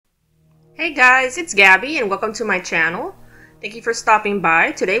Hey guys, it's Gabby and welcome to my channel. Thank you for stopping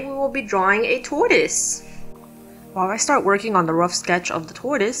by. Today we will be drawing a tortoise. While I start working on the rough sketch of the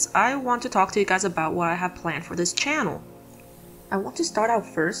tortoise, I want to talk to you guys about what I have planned for this channel. I want to start out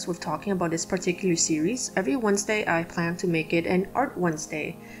first with talking about this particular series. Every Wednesday I plan to make it an Art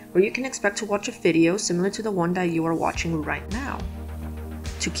Wednesday, where you can expect to watch a video similar to the one that you are watching right now.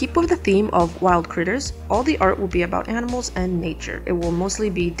 To keep with the theme of wild critters, all the art will be about animals and nature. It will mostly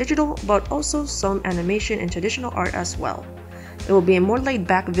be digital, but also some animation and traditional art as well. It will be a more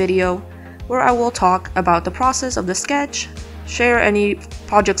laid-back video where I will talk about the process of the sketch, share any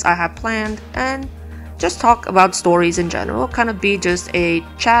projects I have planned, and just talk about stories in general. It'll kind of be just a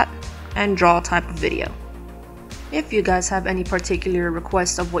chat and draw type of video. If you guys have any particular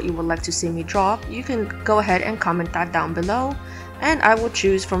requests of what you would like to see me draw, you can go ahead and comment that down below, and I will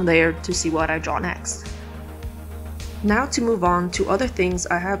choose from there to see what I draw next. Now to move on to other things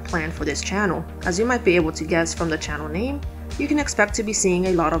I have planned for this channel. As you might be able to guess from the channel name, you can expect to be seeing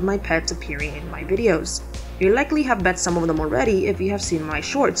a lot of my pets appearing in my videos. You likely have met some of them already if you have seen my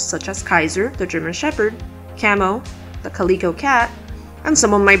shorts, such as Kaiser, the German Shepherd, Camo, the Calico Cat, and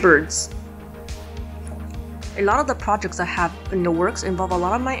some of my birds. A lot of the projects I have in the works involve a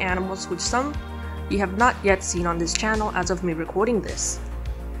lot of my animals, which some you have not yet seen on this channel as of me recording this.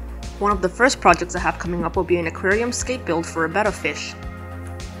 One of the first projects I have coming up will be an aquarium scape build for a betta fish.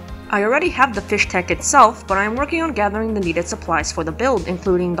 I already have the fish tech itself, but I am working on gathering the needed supplies for the build,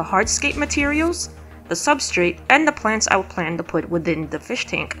 including the hardscape materials, the substrate, and the plants I would plan to put within the fish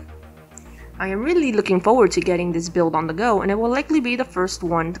tank. I am really looking forward to getting this build on the go, and it will likely be the first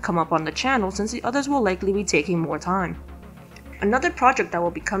one to come up on the channel since the others will likely be taking more time. Another project that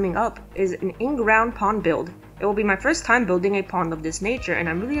will be coming up is an in-ground pond build. It will be my first time building a pond of this nature, and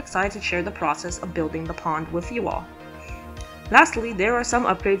I'm really excited to share the process of building the pond with you all. Lastly, there are some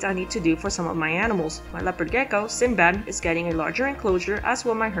upgrades I need to do for some of my animals. My leopard gecko, Sinbad, is getting a larger enclosure, as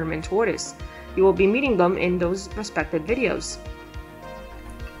will my Herman tortoise. You will be meeting them in those respective videos.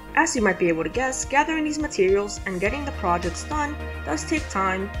 As you might be able to guess, gathering these materials and getting the projects done does take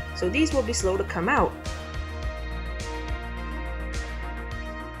time, so these will be slow to come out.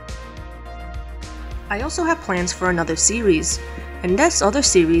 I also have plans for another series. In this other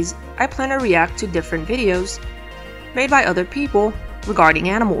series, I plan to react to different videos made by other people regarding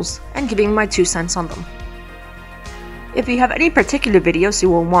animals and giving my 2 cents on them. If you have any particular videos you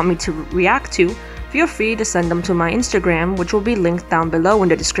will want me to react to, feel free to send them to my Instagram, which will be linked down below in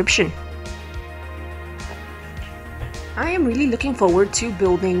the description. I am really looking forward to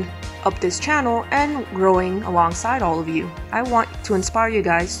building up this channel and growing alongside all of you. I want to inspire you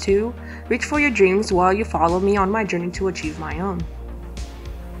guys to reach for your dreams while you follow me on my journey to achieve my own.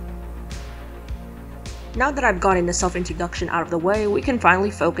 Now that I've gotten the self-introduction out of the way, we can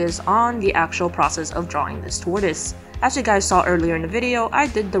finally focus on the actual process of drawing this tortoise. As you guys saw earlier in the video, I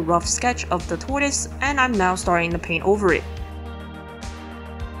did the rough sketch of the tortoise and I'm now starting to paint over it.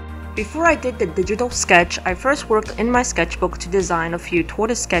 Before I did the digital sketch, I first worked in my sketchbook to design a few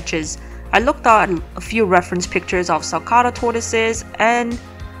tortoise sketches. I looked at a few reference pictures of sulcata tortoises and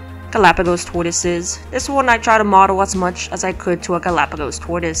Galapagos tortoises. This one I tried to model as much as I could to a Galapagos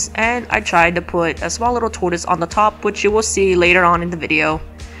tortoise, and I tried to put a small little tortoise on the top, which you will see later on in the video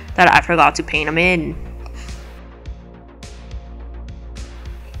that I forgot to paint him in.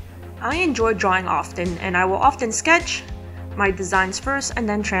 I enjoy drawing often, and I will often sketch my designs first and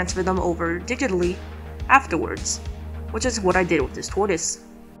then transfer them over digitally afterwards, which is what I did with this tortoise.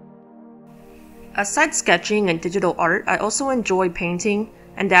 Aside sketching and digital art, I also enjoy painting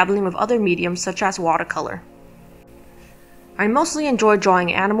and dabbling with other mediums such as watercolor. I mostly enjoy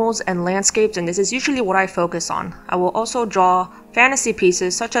drawing animals and landscapes, and this is usually what I focus on. I will also draw fantasy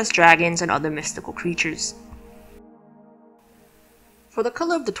pieces such as dragons and other mystical creatures. For the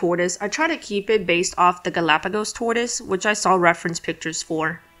color of the tortoise, I try to keep it based off the Galapagos tortoise, which I saw reference pictures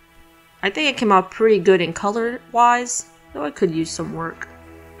for. I think it came out pretty good in color-wise, though it could use some work.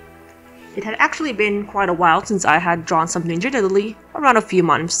 It had actually been quite a while since I had drawn something digitally, around a few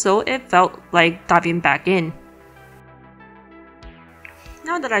months, so it felt like diving back in.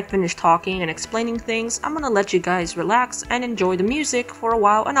 Now that I've finished talking and explaining things, I'm gonna let you guys relax and enjoy the music for a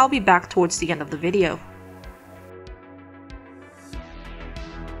while, and I'll be back towards the end of the video.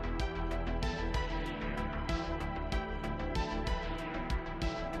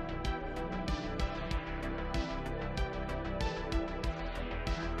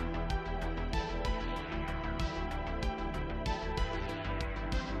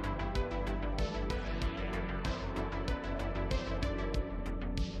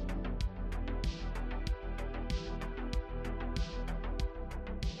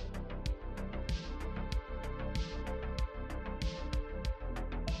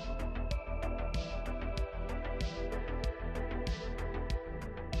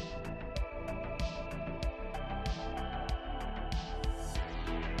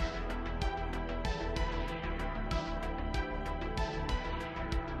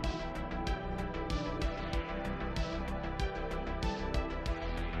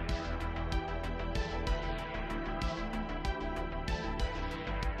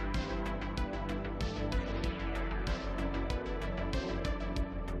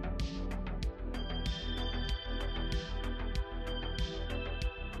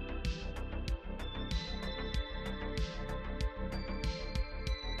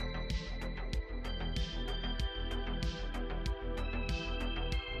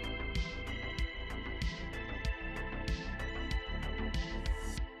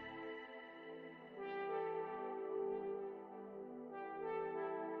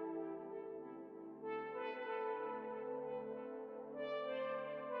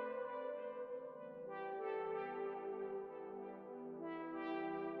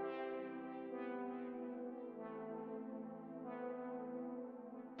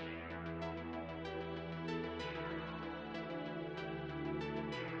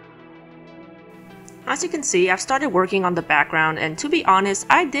 As you can see, I've started working on the background, and to be honest,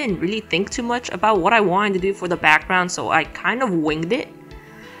 I didn't really think too much about what I wanted to do for the background, so I kind of winged it.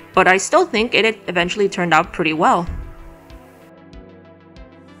 But I still think it eventually turned out pretty well.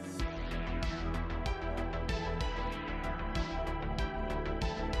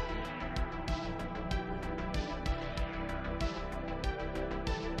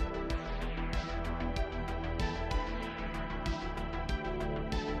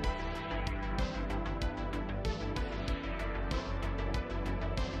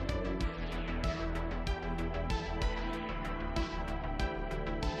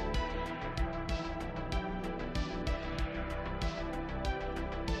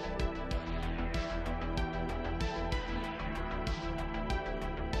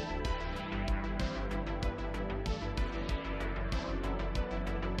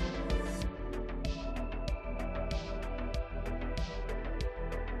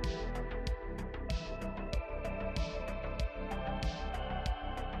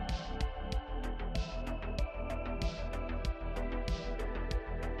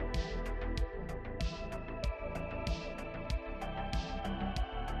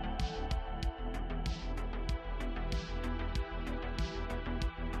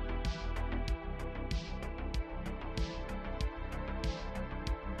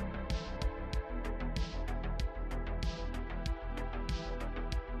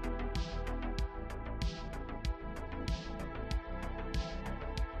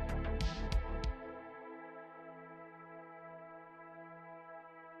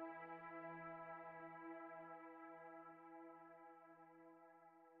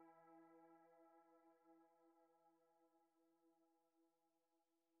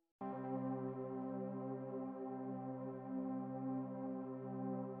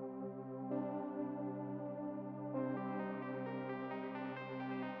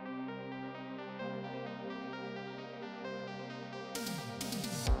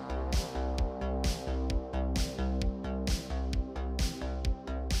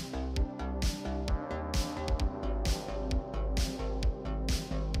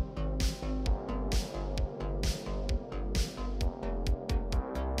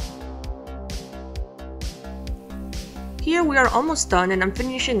 Here we are almost done, and I'm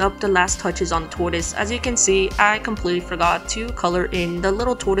finishing up the last touches on the tortoise. As you can see, I completely forgot to color in the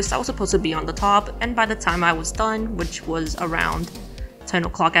little tortoise that was supposed to be on the top, and by the time I was done, which was around 10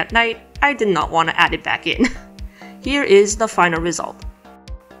 o'clock at night, I did not want to add it back in. Here is the final result.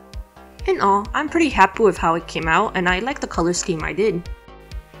 In all, I'm pretty happy with how it came out, and I like the color scheme I did.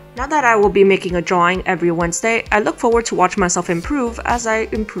 Now that I will be making a drawing every Wednesday, I look forward to watch myself improve as I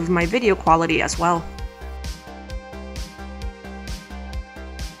improve my video quality as well.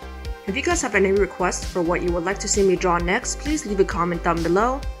 If you guys have any requests for what you would like to see me draw next, please leave a comment down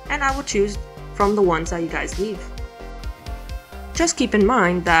below, and I will choose from the ones that you guys leave. Just keep in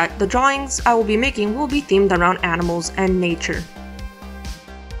mind that the drawings I will be making will be themed around animals and nature.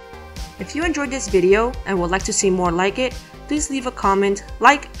 If you enjoyed this video and would like to see more like it, please leave a comment,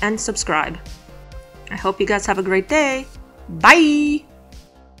 like, and subscribe. I hope you guys have a great day. Bye!